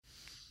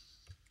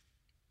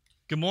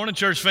Good morning,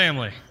 church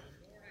family.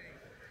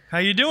 How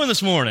you doing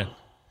this morning?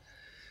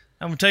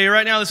 I'm going to tell you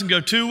right now, this can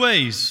go two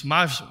ways.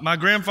 My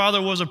grandfather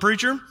was a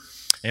preacher,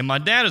 and my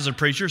dad is a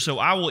preacher, so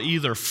I will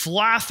either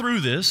fly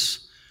through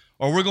this,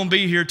 or we're going to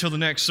be here till the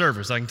next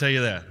service. I can tell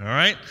you that, all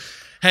right?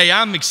 Hey,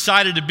 I'm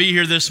excited to be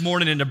here this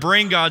morning and to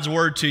bring God's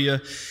Word to you.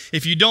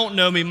 If you don't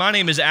know me, my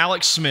name is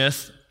Alex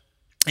Smith,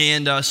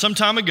 and some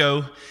time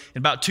ago, in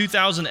about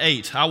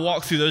 2008, I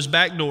walked through those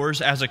back doors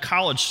as a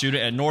college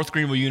student at North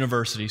Greenville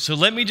University. So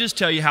let me just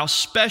tell you how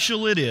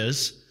special it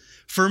is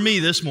for me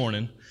this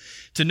morning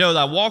to know that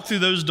I walked through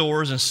those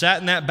doors and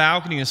sat in that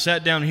balcony and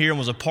sat down here and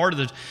was a part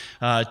of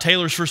the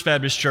Taylor's First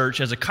Baptist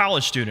Church as a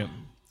college student.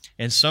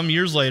 And some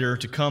years later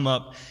to come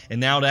up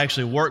and now to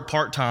actually work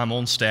part-time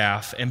on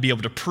staff and be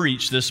able to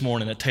preach this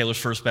morning at Taylor's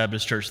First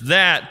Baptist Church.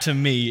 That, to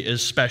me,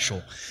 is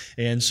special.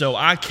 And so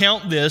I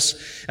count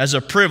this as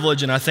a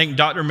privilege, and I thank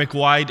Dr.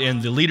 McWhite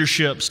and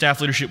the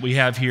staff leadership we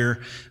have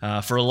here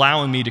for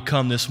allowing me to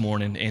come this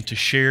morning and to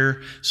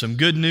share some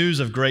good news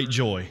of great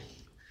joy.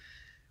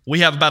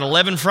 We have about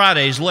 11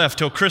 Fridays left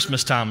till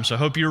Christmas time, so I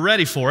hope you're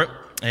ready for it,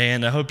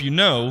 and I hope you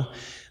know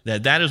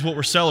that is what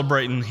we're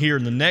celebrating here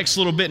in the next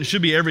little bit, and it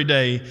should be every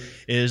day,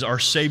 is our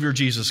Savior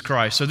Jesus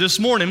Christ. So this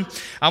morning,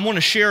 I want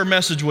to share a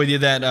message with you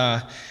that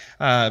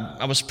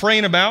I was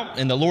praying about,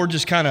 and the Lord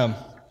just kind of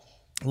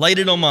laid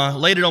it on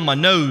my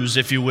nose,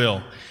 if you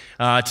will.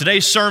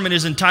 Today's sermon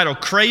is entitled,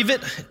 Crave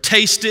It,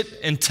 Taste It,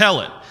 and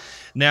Tell It.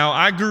 Now,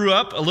 I grew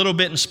up a little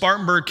bit in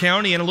Spartanburg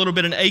County and a little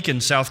bit in Aiken,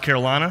 South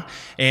Carolina,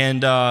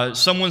 and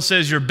someone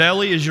says your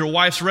belly is your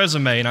wife's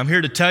resume, and I'm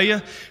here to tell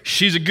you,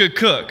 she's a good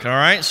cook, all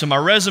right? So my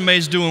resume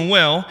is doing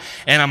well,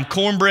 and I'm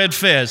cornbread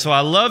fed, so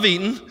I love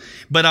eating,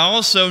 but I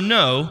also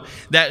know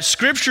that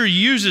Scripture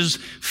uses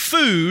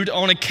food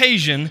on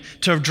occasion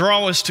to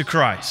draw us to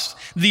Christ.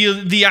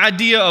 The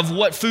idea of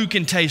what food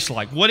can taste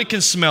like, what it can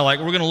smell like.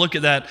 We're going to look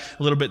at that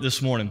a little bit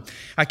this morning.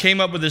 I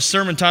came up with this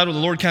sermon title. The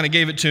Lord kind of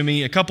gave it to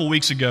me a couple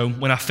weeks ago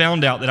when I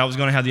found out that I was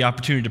going to have the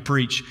opportunity to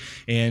preach.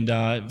 And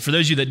for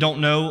those of you that don't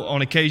know,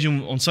 on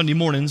occasion on Sunday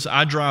mornings,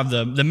 I drive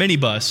the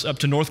minibus up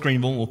to North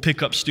Greenville. We'll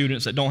pick up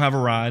students that don't have a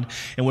ride,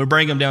 and we'll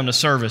bring them down to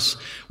service.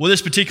 Well,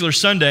 this particular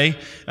Sunday,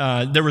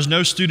 there was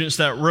no students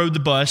that rode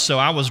the bus, so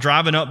I was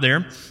driving up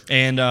there,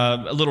 and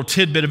a little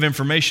tidbit of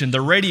information,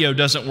 the radio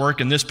doesn't work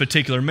in this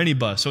particular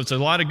minibus. So it's a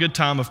lot of good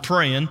time of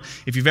praying.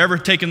 If you've ever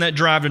taken that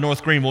drive to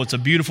North Greenville, it's a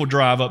beautiful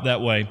drive up that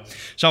way.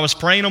 So I was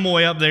praying on my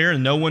way up there,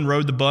 and no one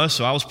rode the bus,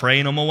 so I was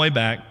praying on my way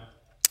back,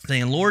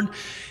 saying, Lord,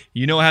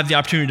 you know I have the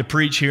opportunity to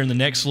preach here in the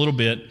next little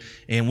bit,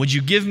 and would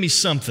you give me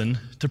something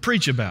to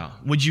preach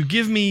about? Would you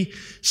give me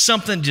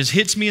something that just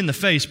hits me in the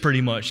face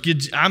pretty much?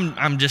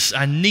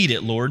 I need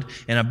it, Lord.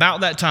 And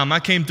about that time, I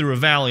came through a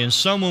valley, and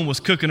someone was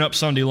cooking up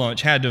Sunday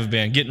lunch, had to have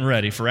been, getting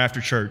ready for after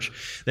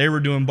church. They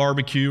were doing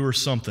barbecue or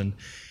something.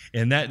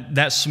 And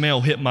that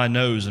smell hit my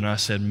nose, and I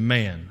said,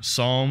 man,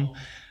 Psalm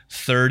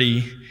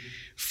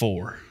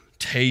 34,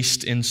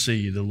 taste and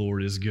see the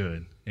Lord is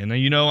good. And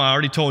you know, I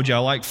already told you I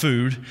like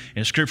food,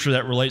 and scripture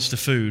that relates to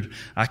food,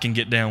 I can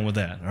get down with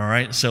that, all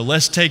right? So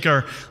let's take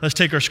our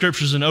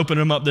scriptures and open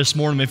them up this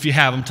morning, if you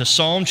have them, to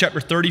Psalm chapter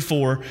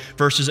 34,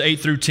 verses 8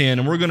 through 10.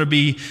 And we're going to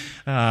be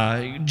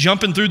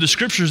jumping through the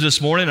scriptures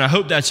this morning, and I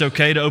hope that's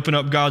okay to open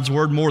up God's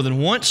Word more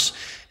than once.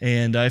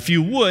 And if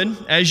you would,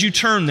 as you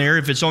turn there,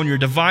 if it's on your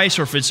device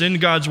or if it's in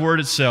God's Word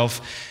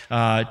itself,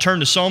 turn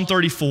to Psalm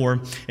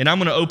 34, and I'm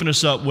going to open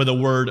us up with a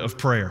word of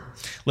prayer.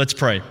 Let's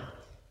pray.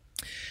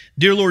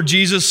 Dear Lord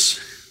Jesus,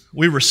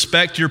 we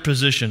respect your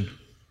position.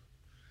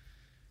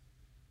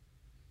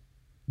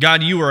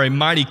 God, you are a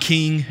mighty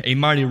king, a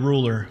mighty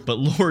ruler, but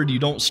Lord, you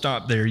don't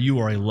stop there. You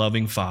are a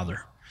loving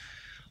Father.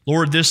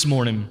 Lord, this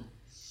morning,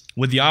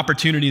 with the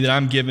opportunity that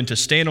I'm given to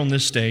stand on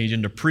this stage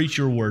and to preach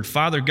your word,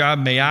 Father God,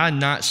 may I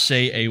not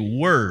say a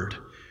word,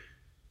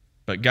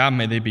 but God,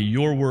 may they be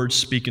your words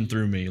speaking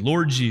through me.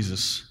 Lord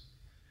Jesus,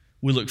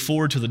 we look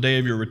forward to the day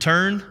of your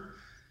return.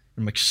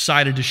 I'm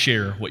excited to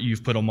share what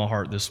you've put on my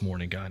heart this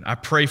morning, God. I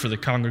pray for the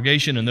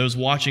congregation and those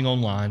watching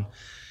online,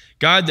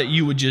 God, that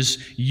you would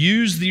just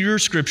use your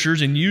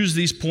scriptures and use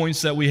these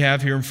points that we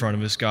have here in front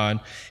of us,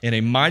 God, in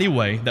a mighty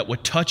way that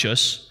would touch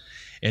us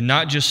and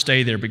not just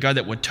stay there, but God,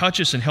 that would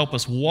touch us and help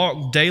us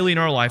walk daily in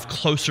our life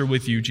closer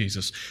with you,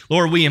 Jesus.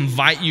 Lord, we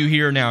invite you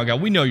here now,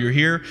 God. We know you're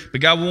here,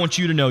 but God, we want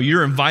you to know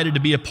you're invited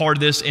to be a part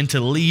of this and to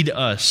lead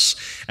us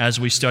as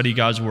we study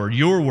God's word,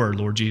 your word,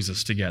 Lord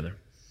Jesus, together.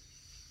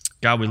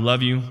 God, we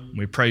love you.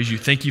 We praise you.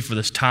 Thank you for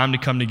this time to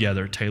come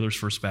together at Taylor's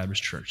First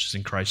Baptist Church. It's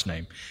in Christ's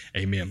name.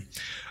 Amen.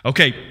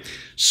 Okay,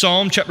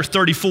 Psalm chapter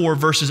 34,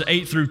 verses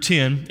 8 through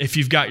 10. If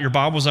you've got your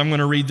Bibles, I'm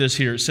going to read this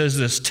here. It says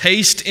this,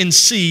 taste and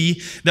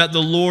see that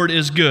the Lord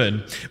is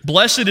good.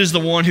 Blessed is the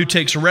one who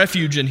takes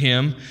refuge in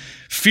him.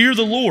 Fear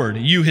the Lord,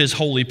 you his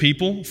holy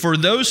people, for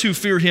those who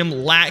fear him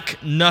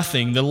lack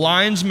nothing. The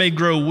lions may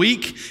grow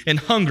weak and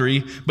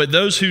hungry, but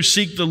those who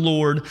seek the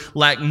Lord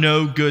lack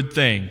no good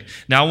thing.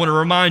 Now I want to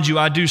remind you,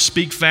 I do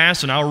speak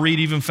fast and I'll read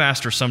even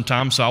faster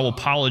sometimes, so I will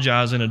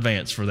apologize in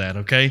advance for that,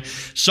 okay?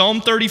 Psalm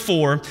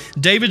 34,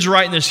 David's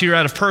writing this here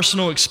out of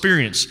personal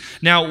experience.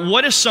 Now,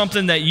 what is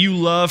something that you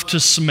love to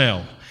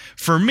smell?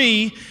 For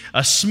me,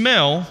 a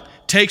smell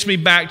takes me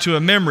back to a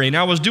memory. And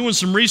I was doing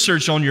some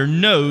research on your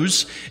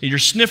nose, your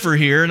sniffer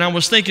here, and I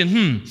was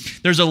thinking,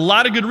 there's a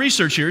lot of good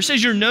research here. It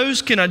says your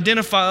nose can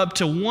identify up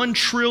to 1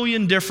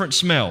 trillion different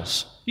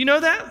smells. You know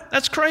that?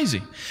 That's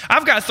crazy.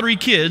 I've got 3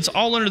 kids,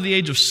 all under the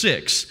age of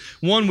 6.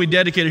 One we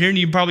dedicated here, and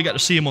you probably got to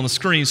see them on the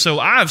screen.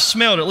 So I've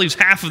smelled at least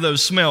half of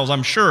those smells.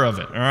 I'm sure of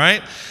it, all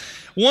right?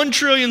 1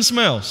 trillion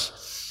smells.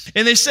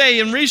 And they say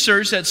in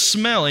research that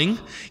smelling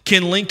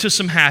can link to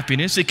some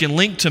happiness. It can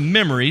link to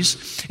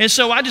memories. And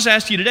so I just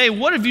asked you today,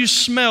 what have you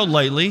smelled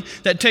lately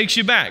that takes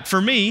you back?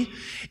 For me,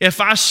 if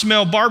I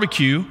smell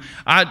barbecue,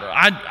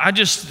 I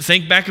just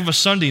think back of a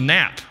Sunday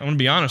nap. I'm going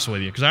to be honest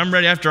with you, because I'm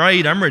ready after I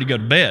eat, I'm ready to go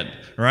to bed,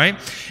 right?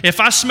 If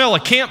I smell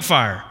a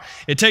campfire,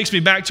 it takes me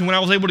back to when I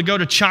was able to go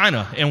to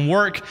China and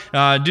work,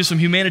 do some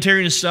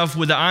humanitarian stuff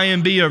with the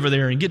IMB over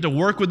there and get to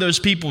work with those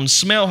people and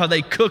smell how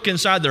they cook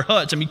inside their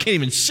huts. I mean, you can't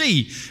even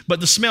see, but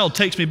the smell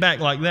takes me back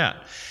like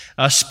that.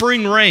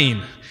 Spring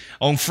rain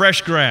on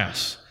fresh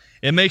grass.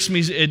 It makes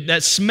me,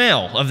 that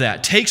smell of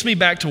that takes me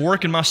back to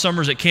working my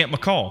summers at Camp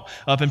McCall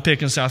up in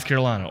Pickens, South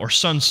Carolina, or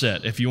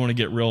Sunset if you want to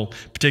get real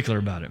particular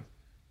about it.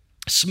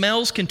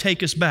 Smells can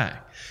take us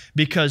back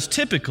because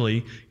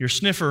typically your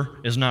sniffer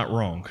is not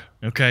wrong,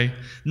 okay?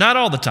 Not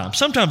all the time.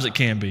 Sometimes it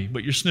can be,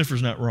 but your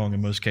sniffer's not wrong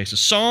in most cases.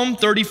 Psalm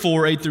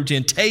 34, 8 through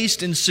 10,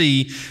 taste and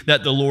see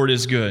that the Lord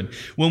is good.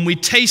 When we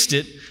taste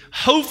it,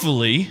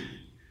 hopefully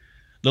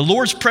the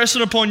Lord's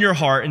pressing upon your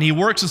heart and he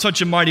works in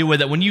such a mighty way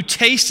that when you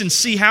taste and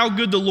see how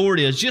good the Lord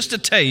is, just a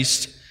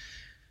taste,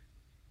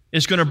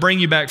 it's going to bring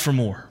you back for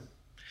more.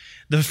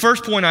 The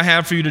first point I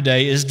have for you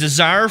today is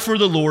desire for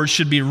the Lord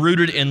should be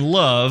rooted in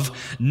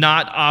love,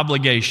 not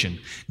obligation.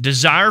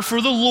 Desire for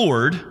the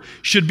Lord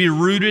should be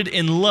rooted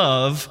in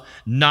love,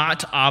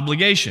 not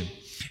obligation.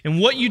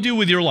 And what you do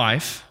with your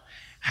life,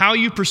 how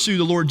you pursue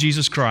the Lord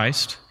Jesus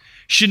Christ,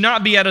 should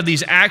not be out of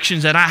these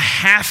actions that I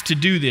have to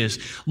do this.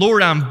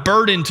 Lord, I'm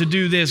burdened to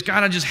do this.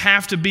 God, I just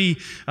have to be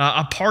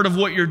a part of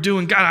what you're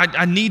doing. God,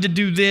 I need to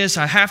do this.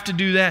 I have to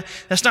do that.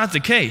 That's not the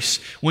case.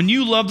 When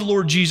you love the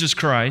Lord Jesus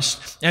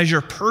Christ as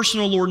your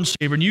personal Lord and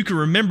Savior, and you can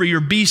remember your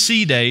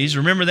BC days,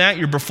 remember that,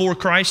 your before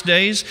Christ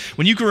days,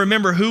 when you can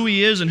remember who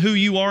He is and who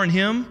you are in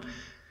Him,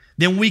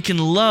 then we can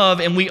love,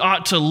 and we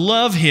ought to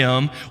love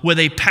Him with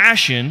a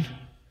passion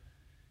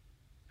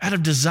out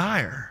of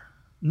desire.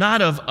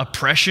 Not of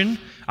oppression.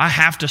 I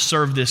have to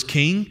serve this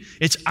king.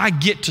 It's I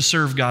get to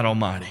serve God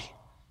Almighty.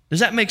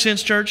 Does that make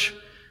sense, church?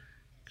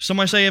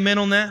 Somebody say amen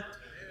on that?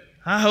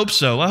 I hope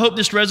so. I hope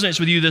this resonates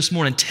with you this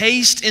morning.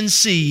 Taste and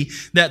see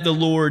that the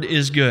Lord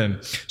is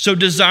good. So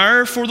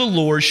desire for the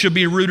Lord should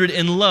be rooted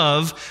in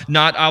love,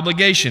 not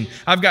obligation.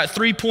 I've got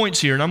 3 points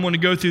here, and I'm going to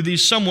go through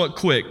these somewhat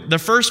quick. The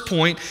first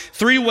point,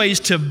 3 ways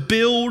to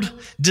build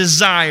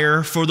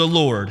desire for the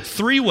Lord.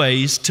 3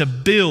 ways to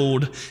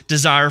build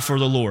desire for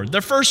the Lord.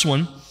 The first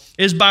one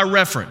is by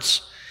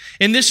reference.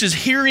 And this is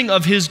hearing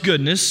of His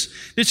goodness,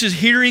 this is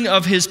hearing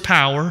of His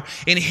power,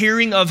 and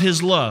hearing of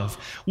His love.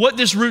 What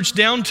this roots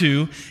down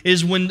to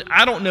is when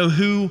I don't know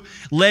who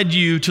led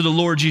you to the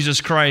Lord Jesus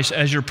Christ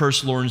as your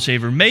personal Lord and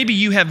Savior. Maybe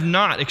you have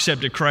not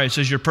accepted Christ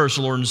as your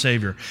personal Lord and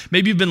Savior.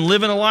 Maybe you've been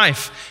living a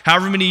life,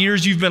 however many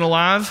years you've been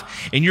alive,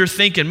 and you're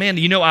thinking, man,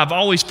 you know, I've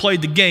always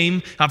played the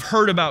game. I've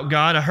heard about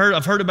God.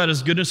 I've heard about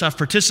His goodness. I've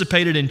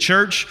participated in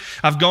church.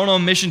 I've gone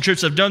on mission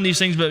trips. I've done these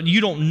things, but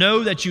you don't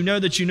know that you know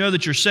that you know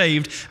that you're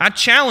saved. I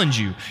challenge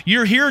you.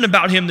 You're hearing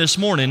about Him this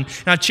morning,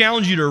 and I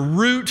challenge you to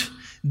root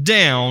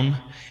down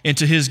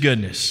into His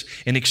goodness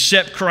and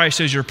accept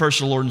Christ as your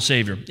personal Lord and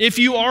Savior. If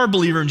you are a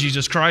believer in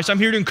Jesus Christ, I'm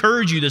here to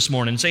encourage you this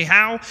morning and say,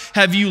 how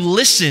have you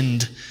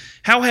listened?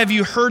 How have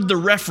you heard the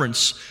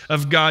reference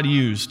of God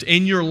used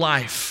in your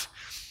life?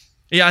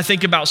 Yeah, I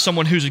think about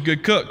someone who's a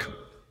good cook.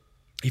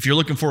 If you're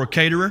looking for a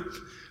caterer,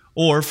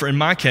 or in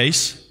my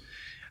case,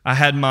 I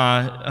had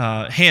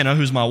my Hannah,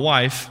 who's my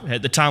wife,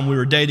 at the time we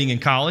were dating in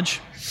college,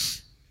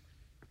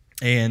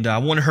 and I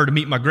wanted her to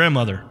meet my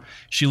grandmother.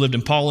 She lived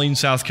in Pauline,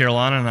 South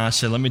Carolina, and I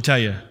said, let me tell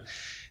you,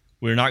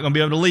 we're not going to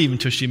be able to leave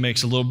until she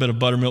makes a little bit of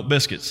buttermilk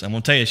biscuits. I'm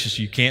going to tell you, it's just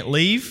you can't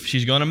leave.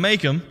 She's going to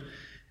make them,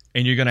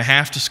 and you're going to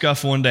have to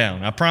scuff one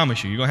down. I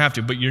promise you, you're going to have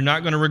to, but you're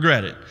not going to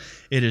regret it.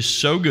 It is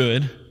so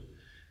good.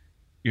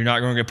 You're not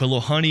going to put a little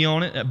honey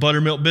on it. That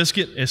buttermilk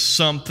biscuit is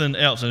something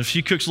else. And if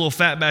she cooks a little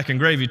fatback and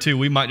gravy too,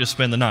 we might just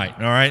spend the night,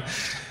 all right?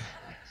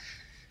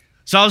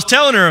 So I was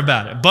telling her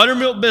about it.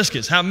 Buttermilk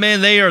biscuits. How,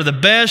 man, they are the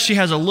best. She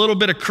has a little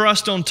bit of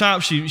crust on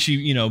top. She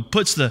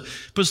puts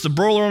the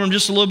broiler on them,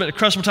 just a little bit of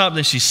crust on top.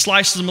 Then she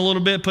slices them a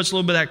little bit, puts a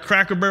little bit of that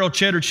Cracker Barrel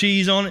cheddar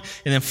cheese on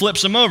it, and then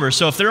flips them over.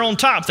 So if they're on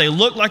top, they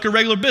look like a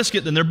regular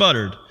biscuit, then they're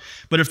buttered.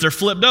 But if they're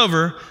flipped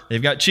over,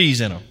 they've got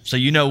cheese in them. So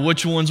you know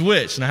which one's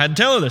which. And I had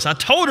to tell her this. I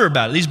told her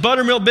about it. These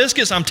buttermilk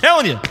biscuits, I'm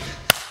telling you,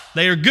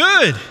 they are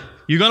good.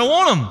 You're going to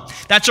want them.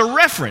 That's a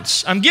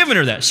reference. I'm giving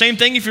her that. Same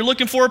thing if you're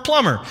looking for a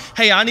plumber.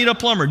 Hey, I need a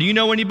plumber. Do you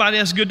know anybody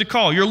that's good to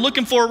call? You're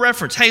looking for a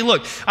reference. Hey,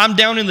 look, I'm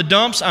down in the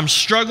dumps. I'm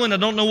struggling. I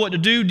don't know what to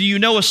do. Do you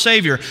know a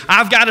Savior?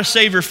 I've got a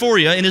Savior for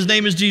you, and His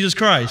name is Jesus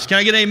Christ. Can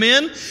I get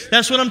amen?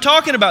 That's what I'm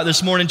talking about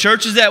this morning,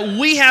 church, is that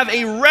we have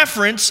a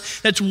reference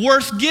that's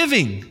worth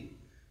giving.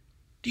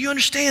 Do you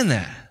understand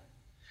that?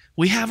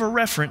 We have a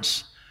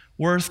reference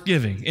worth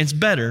giving. It's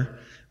better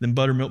than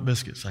buttermilk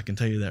biscuits. I can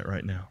tell you that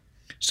right now.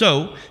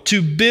 So,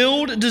 to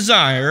build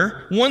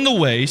desire, one of the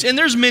ways, and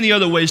there's many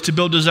other ways to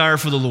build desire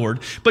for the Lord,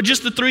 but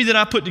just the three that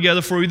I put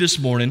together for you this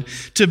morning,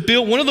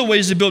 one of the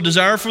ways to build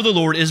desire for the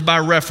Lord is by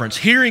reference,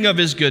 hearing of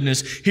His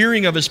goodness,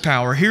 hearing of His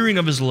power, hearing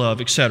of His love,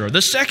 etc.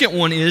 The second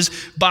one is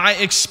by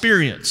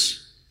experience.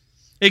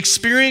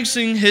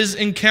 Experiencing His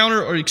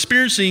encounter or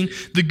experiencing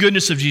the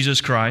goodness of Jesus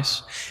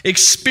Christ,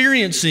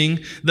 experiencing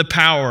the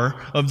power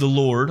of the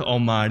Lord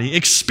Almighty,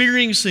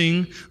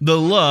 experiencing the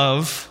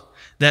love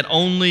that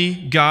only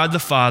God the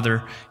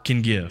Father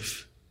can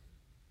give.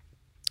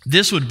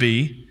 This would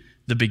be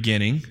the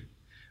beginning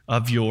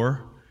of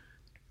your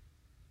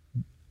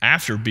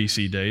after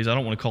BC days. I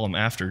don't want to call them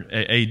after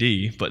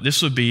AD, but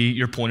this would be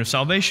your point of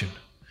salvation.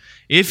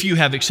 If you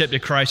have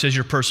accepted Christ as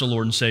your personal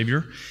Lord and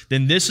Savior,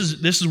 then this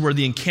is where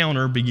the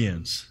encounter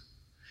begins.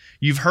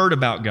 You've heard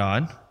about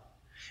God,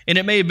 and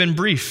it may have been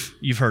brief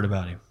you've heard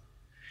about Him.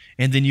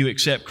 And then you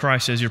accept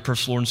Christ as your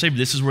personal Lord and Savior.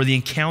 This is where the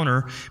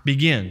encounter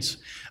begins.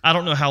 I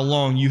don't know how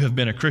long you have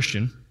been a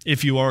Christian,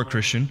 if you are a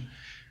Christian.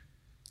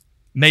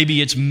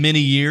 Maybe it's many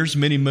years,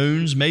 many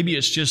moons. Maybe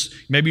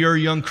you're a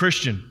young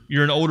Christian.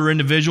 You're an older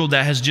individual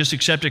that has just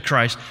accepted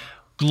Christ.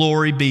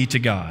 Glory be to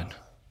God.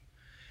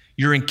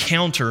 Your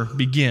encounter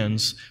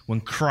begins when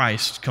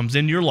Christ comes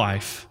into your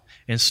life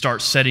and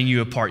starts setting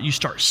you apart. You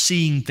start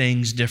seeing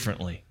things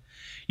differently.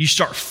 You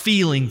start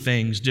feeling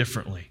things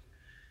differently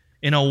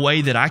in a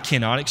way that I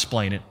cannot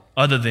explain it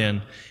other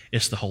than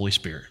it's the Holy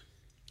Spirit.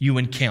 You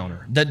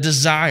encounter. That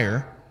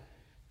desire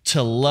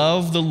to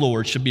love the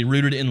Lord should be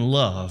rooted in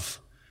love,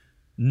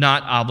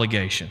 not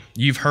obligation.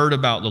 You've heard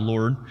about the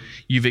Lord.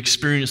 You've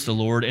experienced the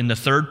Lord. And the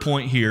third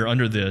point here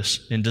under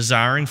this, in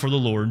desiring for the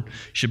Lord,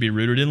 should be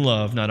rooted in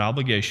love, not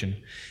obligation,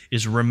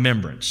 is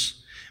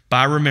remembrance.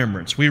 By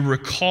remembrance, we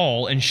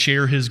recall and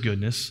share His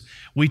goodness.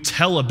 We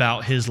tell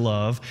about His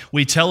love.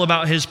 We tell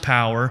about His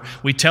power.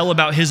 We tell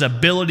about His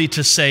ability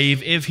to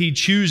save if He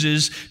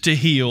chooses to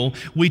heal.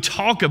 We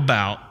talk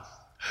about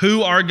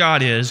who our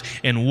God is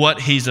and what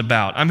He's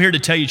about. I'm here to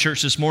tell you,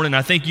 church, this morning,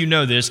 I think you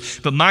know this,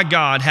 but my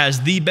God has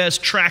the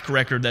best track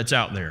record that's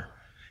out there.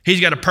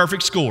 He's got a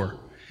perfect score.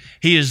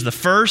 He is the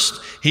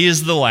first. He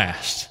is the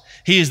last.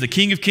 He is the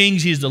King of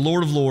Kings. He is the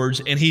Lord of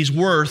Lords, and He's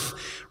worth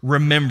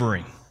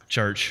remembering,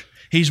 church.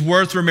 He's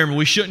worth remembering.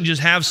 We shouldn't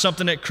just have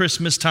something at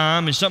Christmas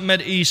time and something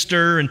at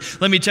Easter. And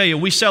let me tell you,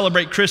 we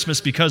celebrate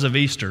Christmas because of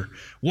Easter.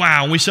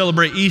 Wow, we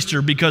celebrate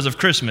Easter because of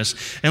Christmas.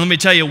 And let me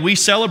tell you, we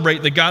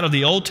celebrate the God of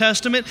the Old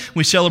Testament.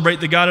 We celebrate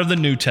the God of the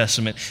New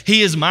Testament.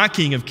 He is my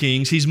King of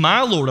Kings. He's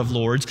my Lord of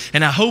Lords.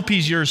 And I hope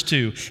He's yours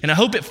too. And I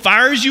hope it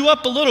fires you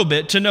up a little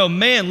bit to know,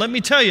 man, let me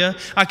tell you,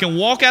 I can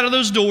walk out of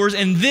those doors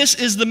and this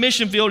is the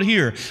mission field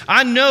here.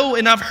 I know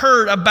and I've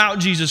heard about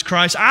Jesus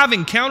Christ. I've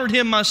encountered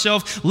Him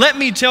myself. Let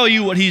me tell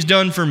you what He's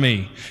done for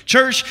me.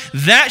 Church,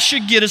 that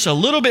should get us a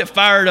little bit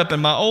fired up.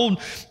 And my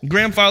old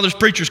grandfather's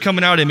preacher's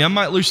coming out at me. I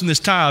might loosen this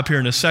tie up here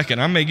in a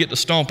second. I may get to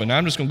stomping.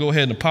 I'm just going to go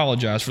ahead and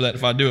apologize for that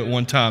if I do it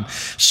one time.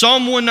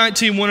 Psalm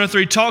 119,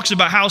 103 talks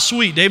about how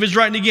sweet. David's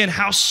writing again,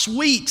 how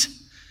sweet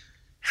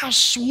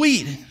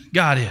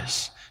God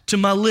is to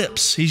my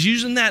lips. He's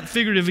using that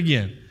figurative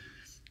again.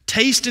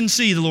 Taste and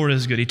see the Lord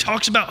is good. He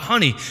talks about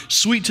honey,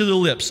 sweet to the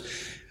lips.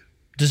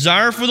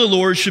 Desire for the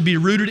Lord should be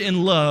rooted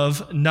in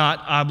love,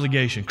 not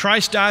obligation.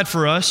 Christ died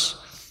for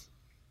us,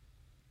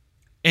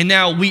 and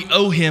now we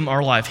owe Him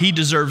our life. He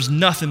deserves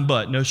nothing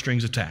but no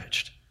strings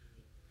attached.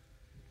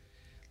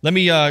 Let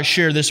me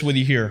share this with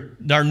you here.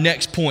 Our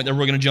next point that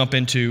we're going to jump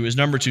into is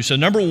number 2. So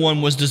number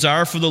 1 was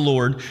desire for the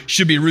Lord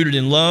should be rooted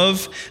in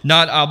love,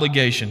 not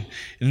obligation.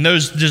 And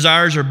those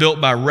desires are built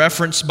by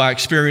reference, by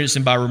experience,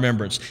 and by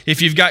remembrance.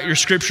 If you've got your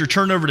scripture,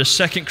 turn over to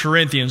 2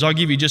 Corinthians. I'll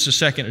give you just a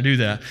second to do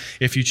that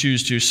if you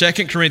choose to.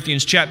 2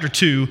 Corinthians chapter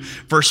 2,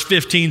 verse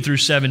 15 through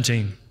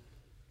 17.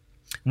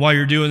 While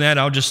you're doing that,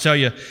 I'll just tell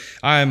you,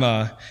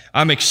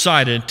 I'm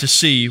excited to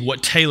see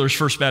what Taylor's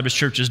First Baptist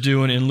Church is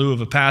doing in lieu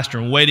of a pastor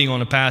and waiting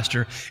on a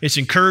pastor. It's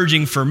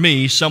encouraging for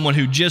me, someone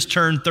who just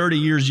turned 30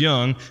 years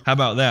young. How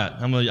about that?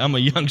 I'm a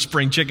young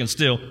spring chicken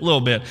still, a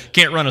little bit.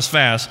 Can't run as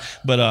fast,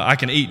 but I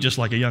can eat just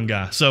like a young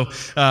guy. So,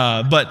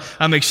 but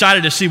I'm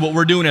excited to see what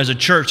we're doing as a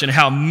church and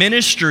how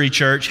ministry,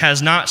 church,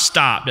 has not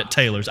stopped at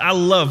Taylor's. I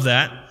love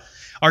that.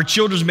 Our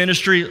children's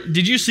ministry,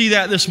 did you see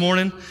that this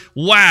morning?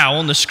 Wow,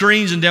 on the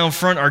screens and down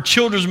front, our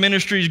children's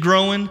ministry is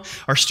growing.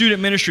 Our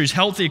student ministry is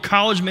healthy.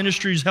 College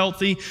ministry is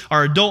healthy.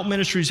 Our adult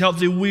ministry is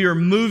healthy. We are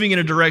moving in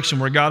a direction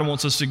where God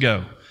wants us to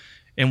go.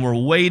 and we're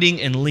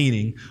waiting and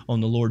leaning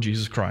on the Lord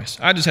Jesus Christ.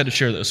 I just had to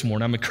share that this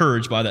morning. I'm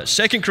encouraged by that.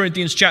 2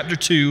 Corinthians chapter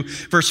 2,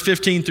 verse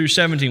 15 through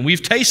 17.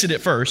 We've tasted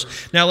it first.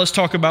 Now let's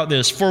talk about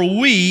this. For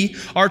we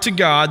are to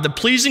God the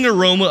pleasing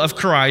aroma of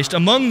Christ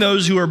among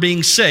those who are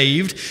being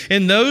saved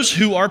and those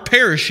who are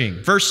perishing.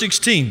 Verse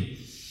 16.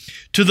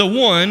 To the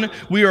one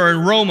we are an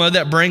aroma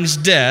that brings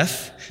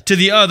death, to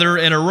the other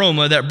an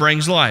aroma that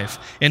brings life.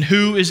 And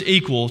who is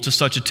equal to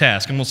such a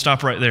task? I'm going to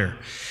stop right there.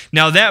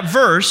 Now that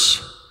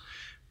verse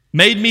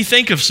made me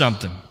think of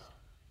something.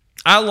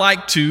 I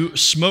like to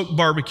smoke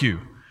barbecue,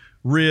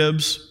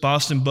 ribs,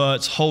 Boston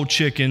butts, whole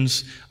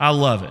chickens. I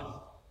love it.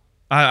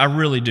 I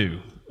really do.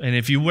 And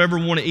if you ever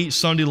want to eat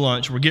Sunday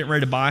lunch, we're getting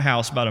ready to buy a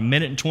house about 1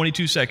 minute and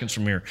 22 seconds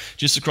from here,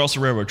 just across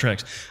the railroad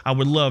tracks. I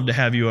would love to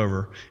have you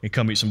over and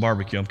come eat some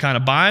barbecue. I'm kind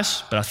of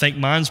biased, but I think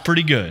mine's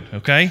pretty good,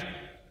 okay?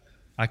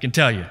 I can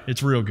tell you,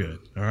 it's real good,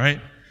 all right?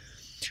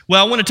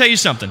 Well, I want to tell you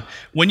something.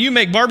 When you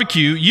make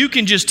barbecue, you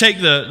can just take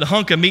the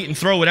hunk of meat and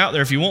throw it out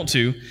there if you want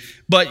to,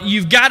 but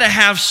you've got to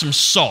have some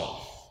salt.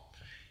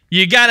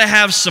 You got to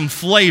have some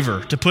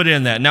flavor to put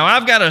in that. Now,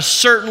 I've got a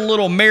certain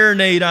little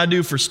marinade I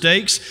do for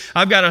steaks.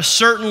 I've got a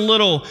certain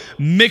little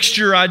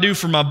mixture I do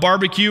for my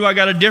barbecue. I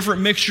got a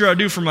different mixture I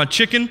do for my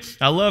chicken.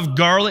 I love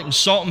garlic and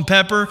salt and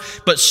pepper,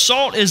 but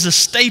salt is a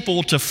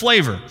staple to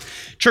flavor.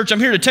 Church, I'm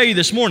here to tell you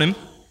this morning,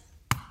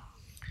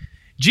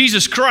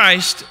 Jesus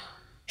Christ,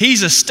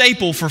 He's a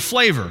staple for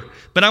flavor,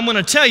 but I'm going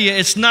to tell you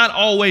it's not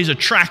always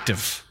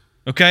attractive,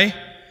 okay?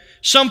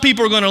 Some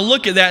people are going to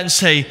look at that and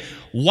say,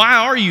 why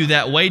are you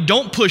that way?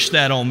 Don't push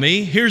that on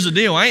me. Here's the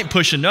deal. I ain't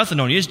pushing nothing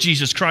on you. It's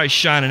Jesus Christ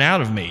shining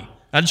out of me.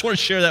 I just want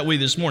to share that with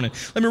you this morning.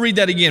 Let me read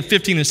that again,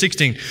 15 and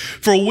 16.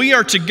 For we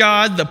are to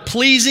God the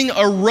pleasing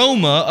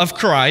aroma of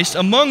Christ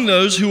among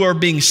those who are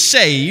being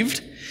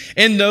saved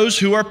and those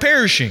who are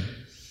perishing.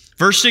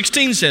 Verse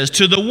 16 says,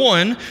 to the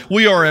one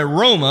we are an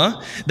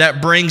aroma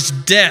that brings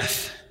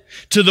death.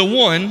 To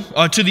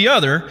the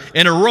other,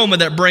 an aroma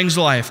that brings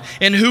life.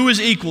 And who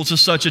is equal to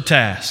such a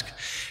task?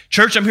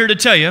 Church, I'm here to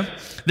tell you,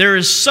 there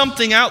is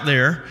something out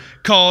there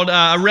called,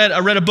 I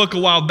read a book a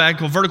while back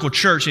called Vertical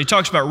Church, and he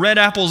talks about red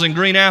apples and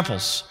green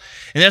apples.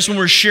 And that's when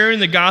we're sharing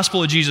the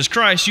gospel of Jesus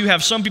Christ. You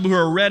have some people who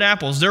are red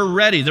apples. They're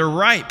ready. They're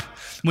ripe.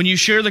 When you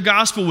share the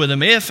gospel with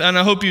them, and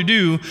I hope you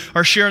do,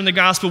 are sharing the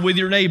gospel with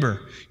your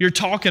neighbor. You're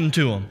talking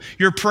to them.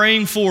 You're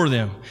praying for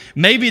them.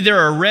 Maybe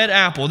they're a red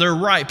apple. They're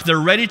ripe. They're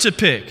ready to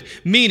pick,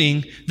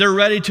 meaning they're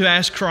ready to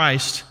ask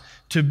Christ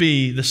to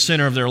be the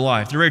center of their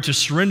life. They're ready to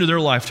surrender their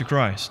life to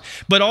Christ.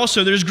 But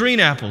also there's green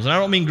apples. And I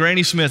don't mean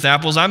Granny Smith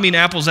apples. I mean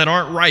apples that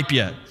aren't ripe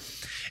yet.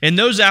 And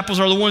those apples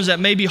are the ones that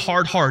may be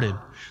hard-hearted.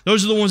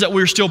 Those are the ones that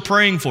we're still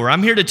praying for.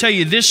 I'm here to tell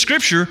you this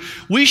scripture,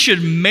 we should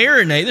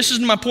marinate. This is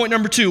my point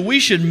number 2. We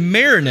should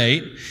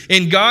marinate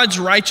in God's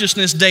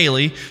righteousness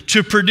daily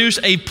to produce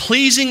a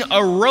pleasing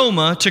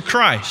aroma to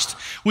Christ.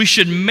 We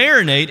should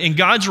marinate in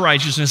God's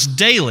righteousness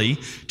daily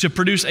to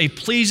produce a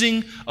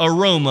pleasing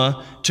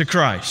aroma to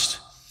Christ.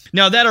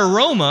 Now that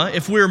aroma,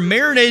 if we're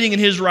marinating in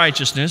His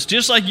righteousness,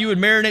 just like you would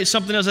marinate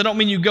something else, I don't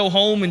mean you go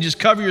home and just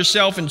cover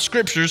yourself in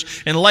scriptures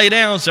and lay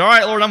down and say, all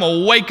right, Lord, I'm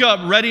going to wake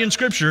up ready in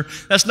scripture.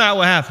 That's not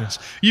what happens.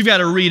 You've got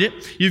to read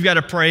it. You've got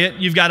to pray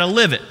it. You've got to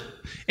live it.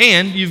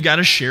 And you've got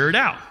to share it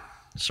out.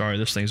 Sorry,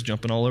 this thing's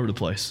jumping all over the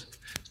place.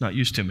 It's not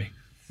used to me.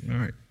 All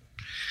right.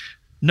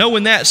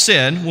 Knowing that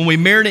said, when we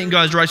marinate in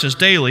God's righteousness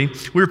daily,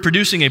 we're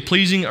producing a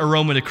pleasing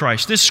aroma to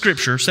Christ. This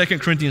scripture, 2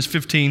 Corinthians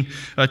 15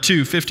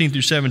 through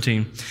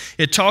 17,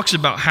 it talks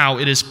about how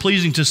it is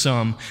pleasing to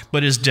some,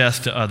 but is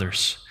death to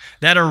others.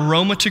 That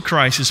aroma to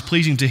Christ is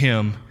pleasing to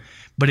Him,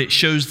 but it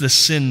shows the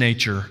sin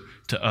nature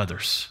to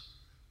others.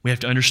 We have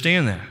to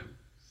understand that.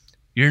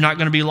 You're not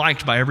going to be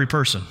liked by every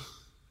person.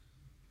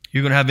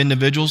 You're going to have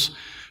individuals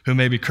who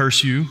maybe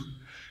curse you.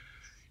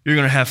 You're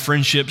going to have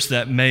friendships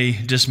that may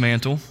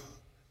dismantle.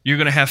 You're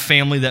going to have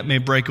family that may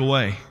break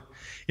away.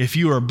 If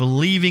you are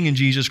believing in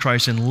Jesus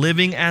Christ and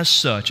living as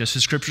such, as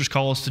His scriptures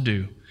call us to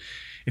do,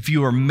 if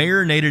you are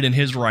marinated in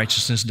His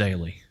righteousness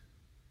daily,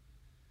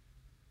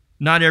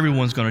 not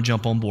everyone's going to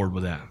jump on board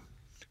with that.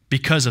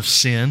 Because of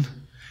sin,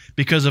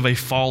 because of a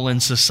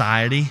fallen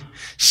society,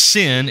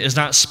 sin is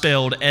not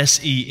spelled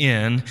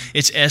S-E-N,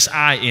 it's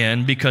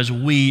S-I-N because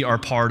we are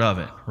part of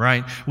it,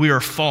 right? We are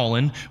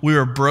fallen, we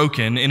are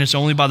broken, and it's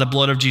only by the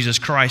blood of Jesus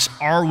Christ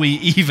are we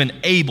even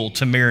able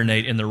to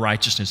marinate in the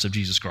righteousness of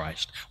Jesus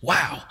Christ.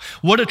 Wow,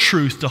 what a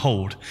truth to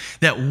hold,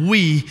 that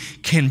we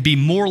can be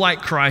more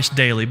like Christ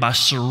daily by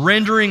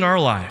surrendering our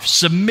life,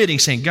 submitting,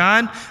 saying,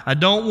 God, I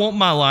don't want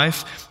my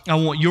life, I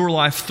want your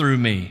life through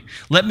me.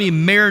 Let me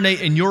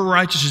marinate in your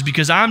righteousness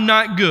because I'm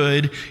not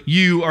good,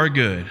 you are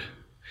good.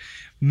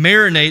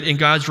 Marinate in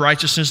God's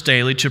righteousness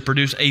daily to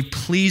produce a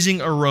pleasing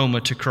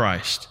aroma to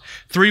Christ.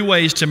 3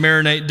 ways to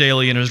marinate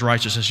daily in His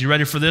righteousness. You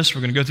ready for this?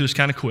 We're going to go through this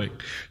kind of quick.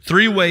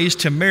 3 ways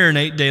to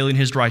marinate daily in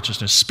His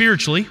righteousness.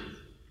 Spiritually,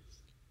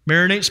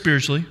 marinate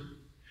spiritually,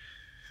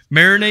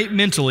 marinate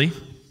mentally,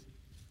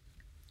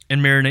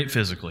 and marinate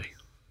physically.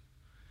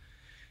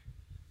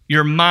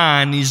 Your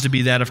mind needs to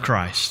be that of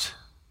Christ.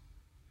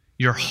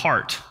 Your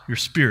heart, your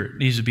spirit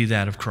needs to be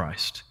that of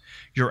Christ.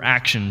 Your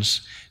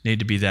actions need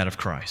to be that of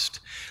Christ.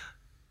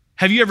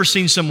 Have you ever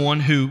seen someone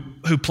who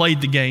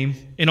played the game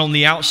and on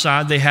the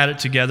outside they had it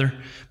together?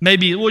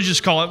 Maybe we'll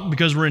just call it,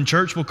 because we're in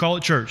church, we'll call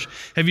it church.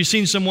 Have you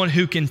seen someone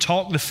who can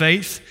talk the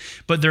faith,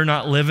 but they're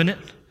not living it?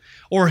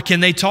 Or can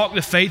they talk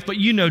the faith, but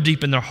you know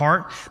deep in their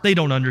heart, they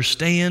don't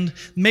understand.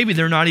 Maybe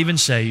they're not even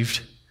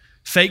saved.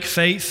 Fake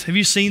faith, have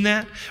you seen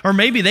that? Or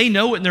maybe they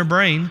know it in their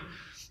brain.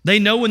 They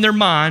know in their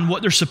mind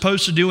what they're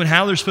supposed to do and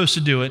how they're supposed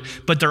to do it,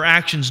 but their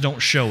actions don't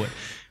show it.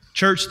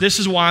 Church, this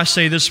is why I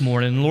say this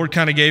morning, the Lord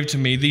kind of gave to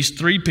me these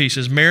three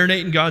pieces: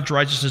 marinate in God's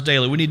righteousness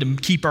daily. We need to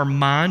keep our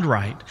mind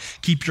right,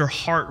 keep your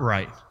heart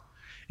right,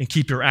 and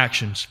keep your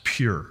actions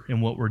pure in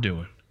what we're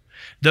doing.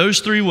 Those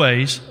three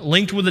ways,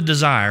 linked with a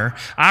desire,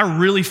 I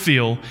really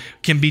feel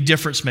can be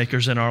difference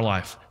makers in our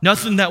life.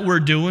 Nothing that we're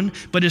doing,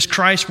 but it's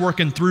Christ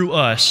working through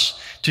us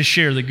to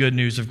share the good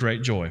news of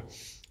great joy.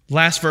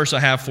 Last verse I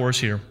have for us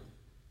here,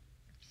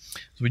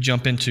 as we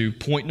jump into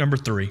point number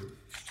 3.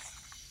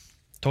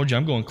 Told you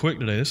I'm going quick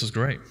today. This is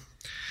great.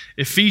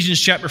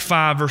 Ephesians chapter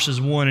 5, verses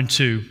 1 and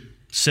 2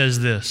 says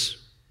this: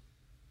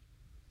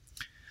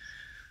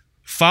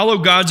 "Follow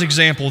God's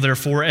example,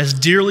 therefore, as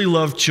dearly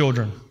loved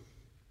children,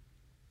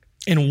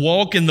 and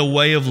walk in the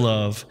way of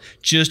love,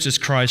 just as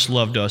Christ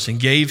loved us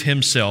and gave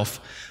himself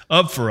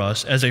up for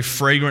us as a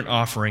fragrant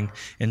offering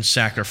and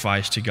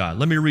sacrifice to God."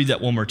 Let me read that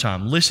one more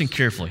time. Listen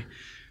carefully.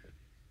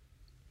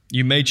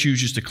 You may choose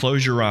just to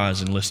close your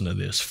eyes and listen to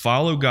this.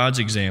 "Follow God's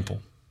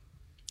example,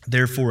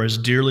 therefore, as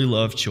dearly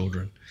loved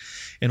children,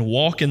 and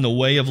walk in the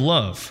way of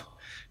love,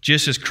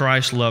 just as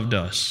Christ loved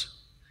us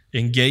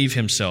and gave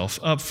himself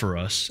up for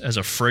us as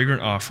a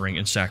fragrant offering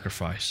and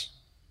sacrifice."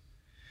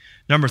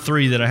 Number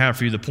 3 that I have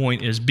for you, the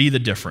point is, be the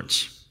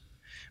difference.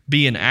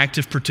 Be an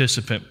active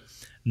participant,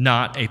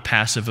 not a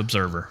passive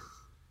observer.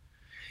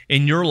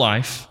 In your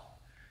life,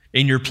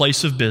 in your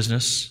place of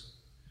business,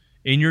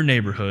 in your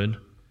neighborhood,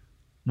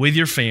 with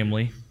your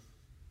family,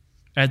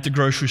 at the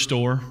grocery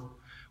store,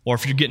 or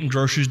if you're getting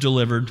groceries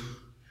delivered,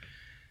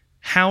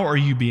 how are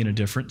you being a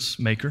difference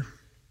maker?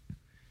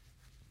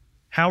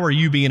 How are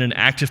you being an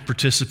active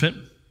participant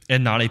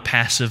and not a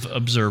passive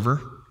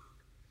observer?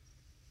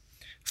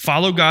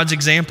 Follow God's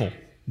example.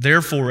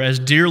 Therefore, as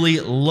dearly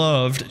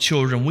loved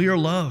children, we are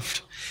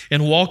loved,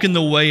 and walk in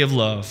the way of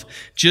love,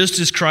 just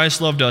as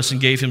Christ loved us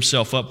and gave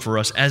himself up for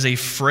us as a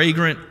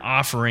fragrant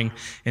offering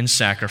and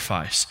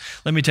sacrifice.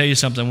 Let me tell you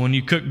something. When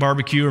you cook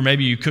barbecue, or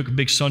maybe you cook a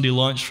big Sunday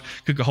lunch,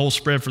 cook a whole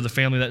spread for the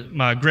family, that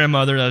my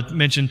grandmother that I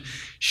mentioned,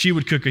 she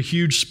would cook a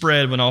huge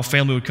spread when all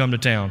family would come to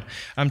town.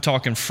 I'm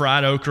talking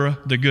fried okra,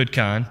 the good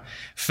kind,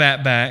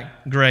 fatback,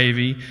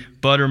 gravy,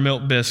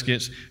 buttermilk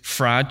biscuits,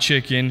 fried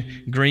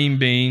chicken, green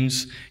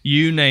beans,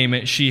 you name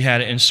it, she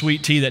had it, and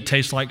sweet tea that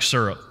tastes like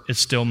syrup. It's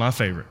still my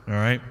favorite, all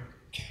right?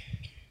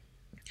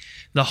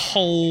 The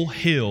whole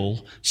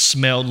hill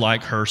smelled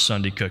like her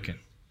Sunday cooking.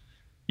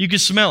 You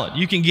could smell it.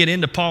 You can get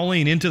into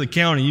Pauline, into the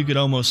county, you could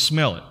almost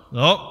smell it.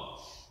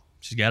 Oh,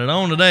 she's got it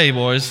on today,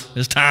 boys.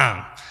 It's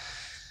time.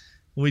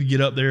 We'd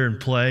get up there and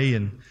play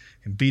and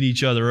beat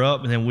each other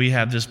up, and then we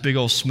have this big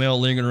old smell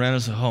lingering around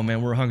us. Oh,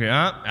 man, we're hungry.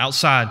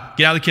 Outside.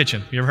 Get out of the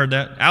kitchen. You ever heard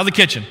that? Out of the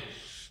kitchen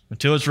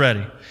until it's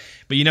ready.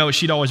 But you know what?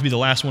 She'd always be the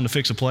last one to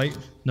fix a plate,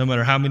 no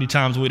matter how many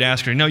times we'd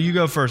ask her, "No, you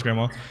go first,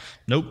 Grandma."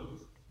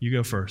 "Nope, you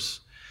go first."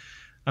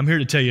 I'm here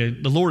to tell you,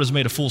 the Lord has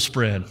made a full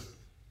spread,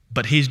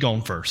 but he's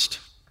gone first.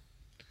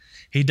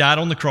 He died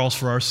on the cross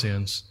for our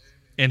sins,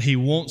 and he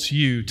wants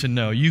you to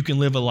know you can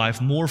live a life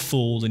more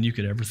full than you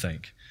could ever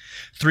think.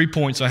 3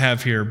 points I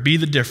have here. Be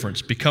the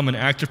difference. Become an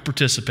active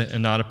participant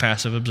and not a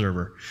passive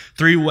observer.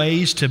 3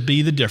 ways to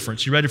be the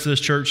difference. You ready for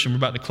this, church? And we're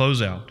about to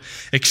close out.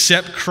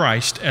 Accept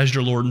Christ as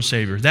your Lord and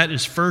Savior. That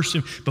is first,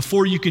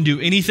 before you can do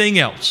anything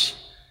else.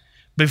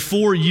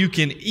 Before you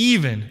can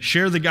even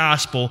share the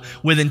gospel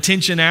with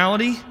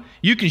intentionality,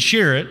 you can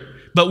share it,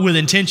 but with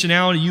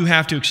intentionality, you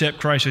have to accept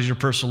Christ as your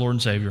personal Lord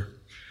and Savior.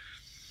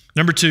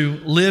 Number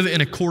 2, live in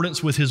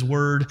accordance with his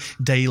word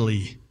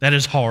daily. That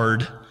is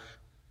hard.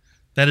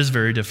 That is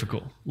very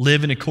difficult.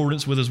 Live in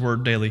accordance with his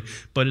word daily,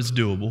 but it's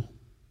doable.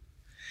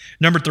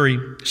 Number 3,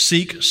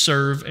 seek,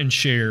 serve, and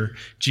share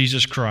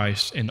Jesus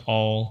Christ in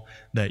all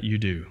that you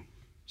do.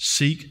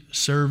 Seek,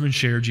 serve, and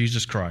share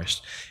Jesus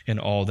Christ in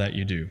all that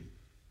you do.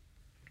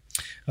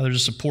 There's a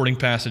supporting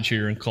passage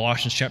here in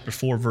Colossians chapter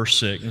 4, verse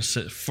 6.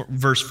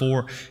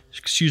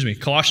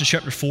 Colossians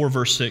chapter 4,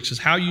 verse 6 says,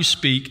 "How you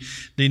speak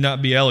need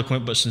not be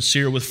eloquent, but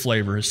sincere with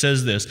flavor." It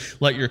says this: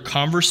 "Let your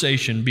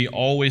conversation be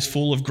always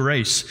full of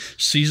grace,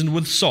 seasoned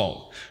with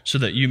salt, so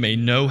that you may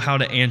know how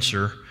to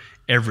answer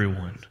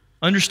everyone."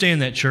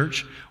 Understand that,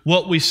 church.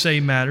 What we say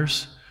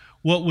matters.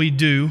 What we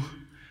do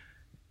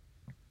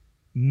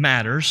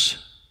matters.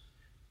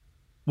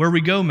 Where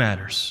we go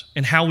matters.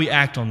 And how we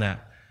act on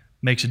that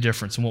makes a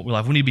difference in what we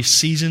live. We need to be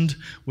seasoned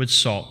with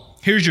salt.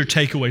 Here's your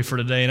takeaway for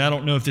today, and I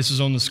don't know if this is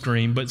on the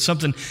screen, but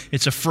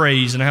it's a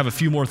phrase, and I have a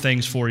few more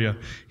things for you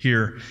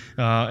here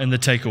in the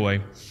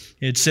takeaway.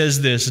 It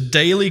says this: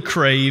 "Daily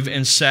crave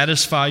and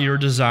satisfy your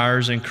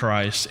desires in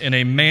Christ in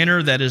a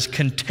manner that is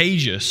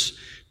contagious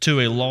to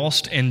a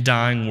lost and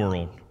dying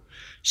world.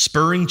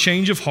 spurring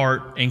change of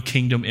heart and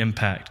kingdom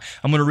impact.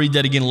 I'm going to read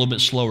that again a little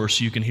bit slower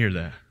so you can hear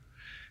that.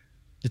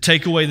 The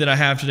takeaway that I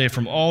have today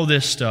from all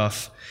this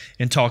stuff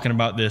and talking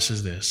about this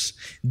is this.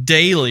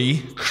 Daily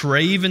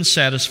crave and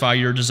satisfy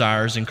your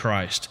desires in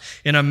Christ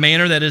in a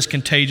manner that is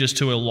contagious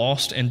to a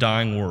lost and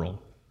dying world,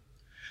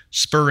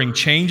 spurring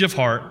change of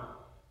heart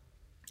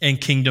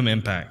and kingdom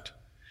impact.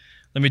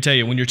 Let me tell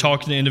you, when you're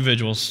talking to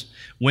individuals,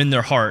 win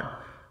their heart.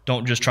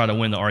 Don't just try to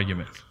win the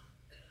argument.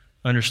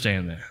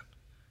 Understand that.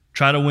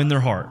 Try to win their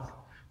heart.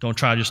 Don't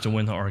try just to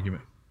win the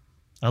argument.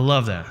 I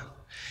love that.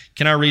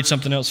 Can I read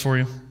something else for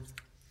you?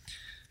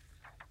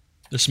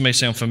 This may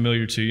sound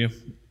familiar to you,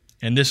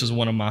 and this is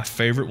one of my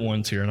favorite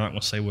ones here. I'm not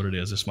going to say what it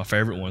is. It's my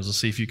favorite ones. Let's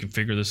see if you can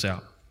figure this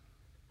out.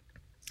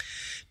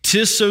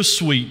 'Tis so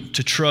sweet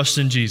to trust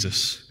in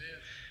Jesus,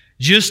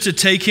 just to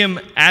take him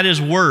at his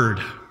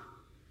word,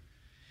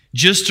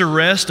 just to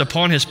rest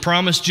upon his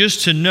promise,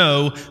 just to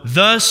know,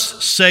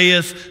 thus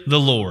saith the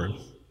Lord.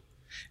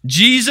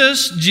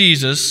 Jesus,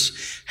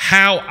 Jesus,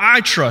 how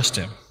I trust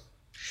him,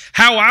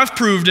 how I've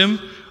proved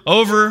him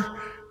over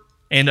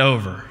and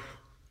over.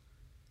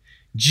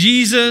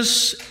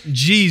 Jesus,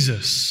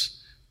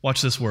 Jesus,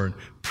 watch this word,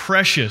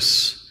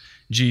 precious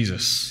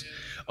Jesus.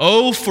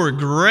 Oh, for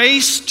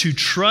grace to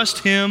trust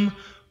him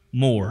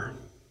more.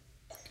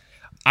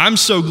 I'm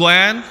so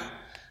glad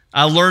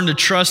I learned to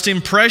trust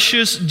him.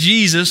 Precious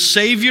Jesus,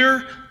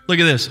 Savior, look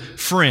at this,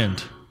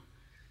 friend.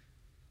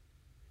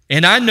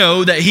 And I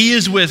know that he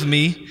is with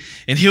me,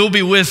 and he'll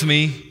be with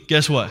me,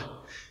 guess what?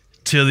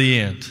 Till the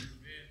end.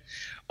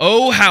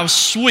 Oh, how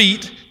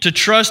sweet to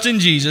trust in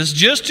Jesus,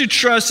 just to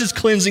trust his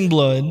cleansing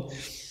blood,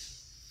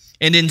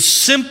 and in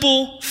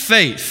simple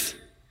faith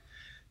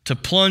to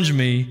plunge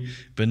me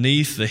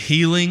beneath the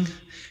healing,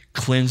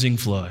 cleansing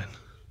flood.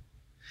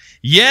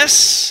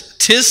 Yes,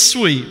 'tis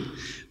sweet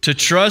to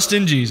trust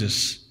in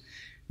Jesus,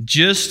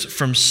 just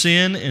from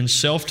sin and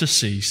self to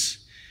cease,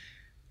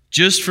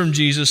 just from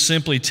Jesus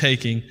simply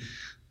taking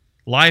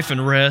life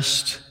and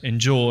rest and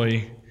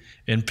joy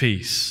and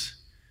peace.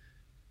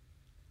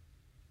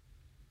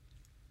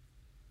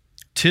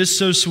 'Tis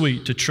so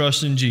sweet to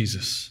trust in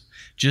Jesus,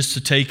 just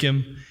to take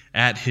him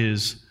at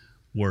his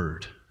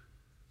word.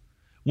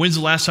 When's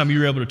the last time you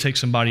were able to take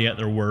somebody at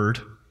their word?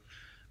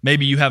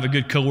 Maybe you have a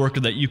good coworker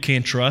that you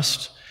can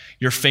trust,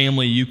 your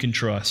family you can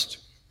trust.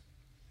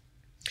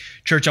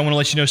 Church, I want to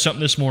let you know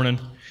something this morning.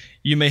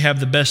 You may have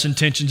the best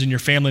intentions, and your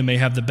family may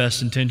have the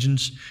best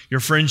intentions, your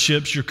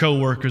friendships, your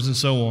coworkers, and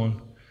so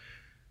on.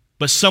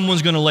 But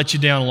someone's going to let you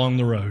down along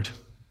the road.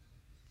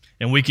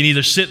 And we can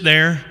either sit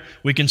there,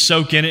 we can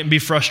soak in it and be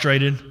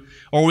frustrated,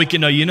 or we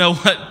can know, you know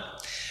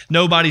what?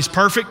 Nobody's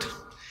perfect.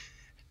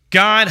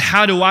 God,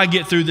 how do I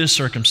get through this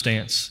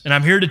circumstance? And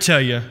I'm here to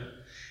tell you,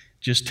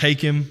 just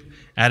take him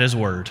at his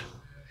word.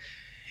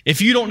 If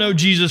you don't know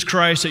Jesus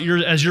Christ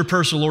as your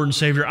personal Lord and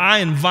Savior, I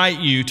invite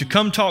you to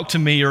come talk to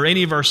me or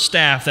any of our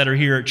staff that are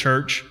here at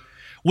church.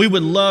 We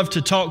would love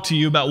to talk to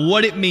you about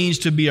what it means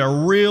to be a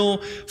real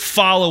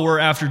follower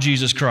after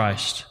Jesus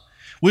Christ.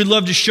 We'd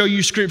love to show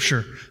you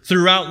Scripture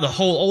throughout the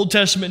whole Old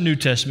Testament and New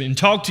Testament and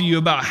talk to you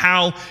about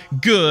how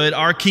good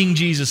our King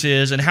Jesus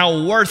is and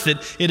how worth it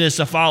is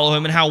to follow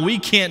him and how we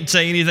can't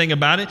say anything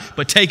about it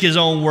but take his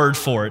own word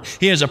for it.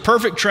 He has a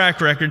perfect track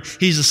record.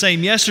 He's the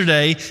same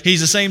yesterday, he's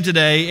the same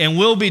today, and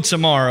will be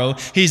tomorrow.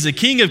 He's the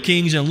King of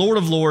kings and Lord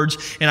of lords,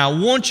 and I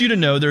want you to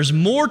know there's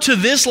more to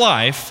this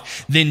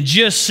life than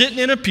just sitting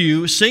in a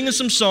pew, singing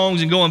some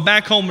songs, and going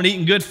back home and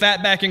eating good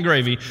fat back and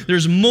gravy.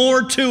 There's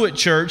more to it,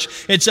 church.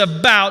 It's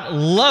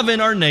about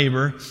loving our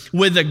neighbor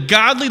with a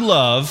godly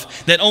love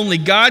that only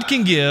God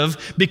can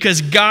give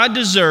because God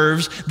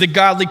deserves the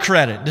godly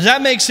credit. Does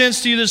that make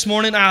sense to you this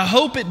morning? I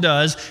hope it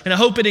does, and I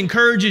hope it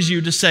encourages you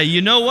to say,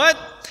 you know what?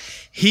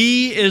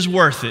 He is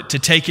worth it to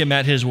take him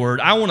at his word.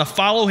 I want to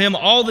follow him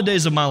all the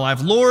days of my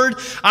life. Lord,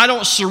 I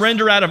don't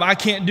surrender out of I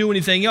can't do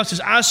anything else.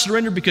 I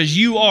surrender because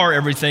you are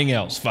everything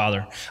else,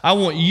 Father. I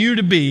want you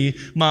to be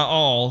my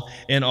all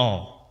in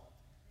all.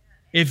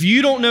 If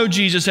you don't know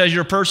Jesus as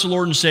your personal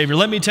Lord and Savior,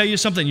 let me tell you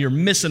something, you're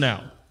missing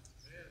out.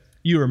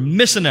 You are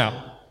missing out.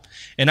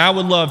 And I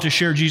would love to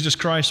share Jesus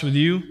Christ with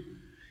you.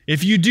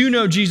 If you do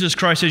know Jesus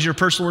Christ as your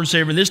personal Lord and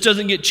Savior, this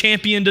doesn't get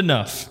championed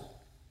enough.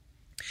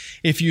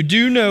 If you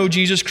do know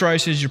Jesus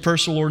Christ as your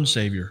personal Lord and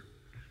Savior,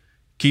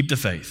 keep the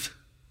faith,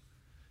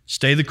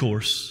 stay the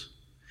course,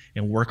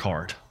 and work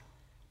hard.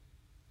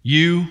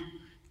 You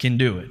can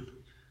do it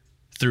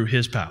through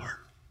his power.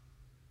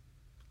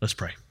 Let's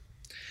pray.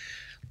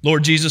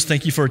 Lord Jesus,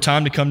 thank you for a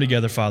time to come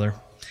together, Father,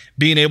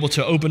 being able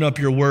to open up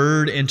your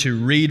word and to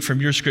read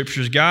from your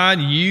scriptures. God,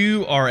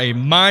 you are a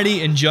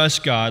mighty and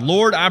just God.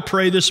 Lord, I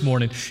pray this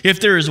morning, if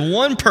there is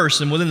one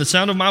person within the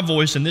sound of my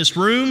voice in this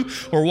room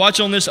or watch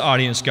on this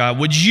audience, God,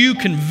 would you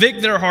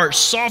convict their heart,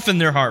 soften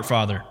their heart,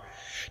 Father,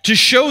 to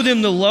show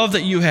them the love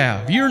that you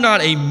have. You're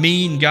not a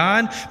mean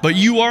God, but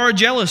you are a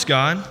jealous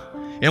God,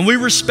 and we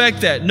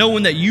respect that,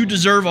 knowing that you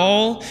deserve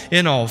all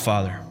in all,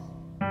 Father.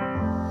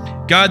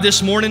 God,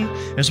 this morning,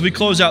 as we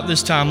close out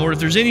this time, Lord, if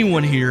there's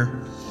anyone here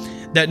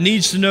that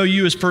needs to know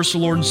you as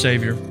personal Lord and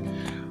Savior,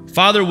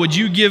 Father, would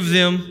you give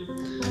them,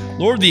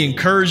 Lord, the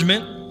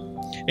encouragement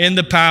and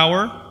the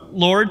power,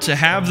 Lord, to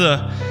have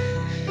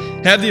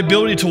the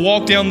ability to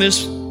walk down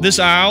this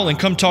aisle and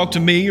come talk to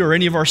me or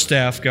any of our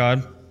staff,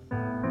 God.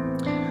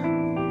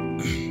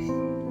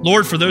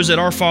 Lord, for those that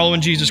are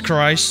following Jesus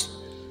Christ,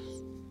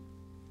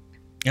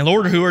 and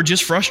Lord, who are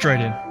just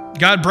frustrated,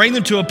 God, bring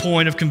them to a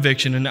point of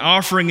conviction and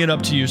offering it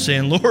up to you,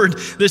 saying, Lord,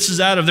 this is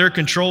out of their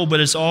control,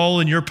 but it's all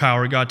in your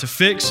power, God, to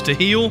fix, to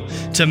heal,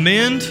 to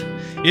mend,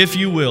 if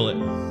you will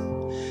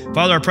it.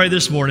 Father, I pray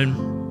this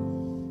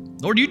morning,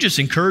 Lord, you just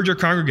encourage our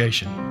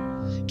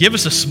congregation. Give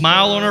us a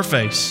smile on our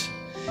face.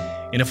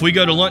 And if we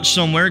go to lunch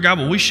somewhere, God,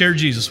 will we share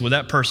Jesus with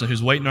that person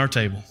who's waiting at our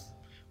table?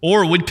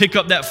 Or we'd pick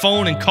up that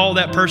phone and call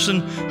that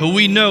person who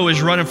we know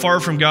is running far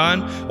from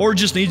God or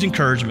just needs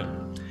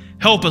encouragement.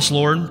 Help us,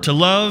 Lord, to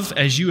love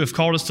as you have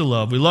called us to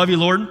love. We love you,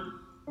 Lord.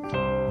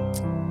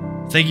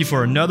 Thank you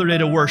for another day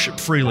to worship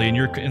freely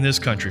in this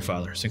country,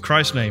 Father. It's in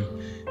Christ's name,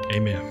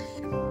 amen.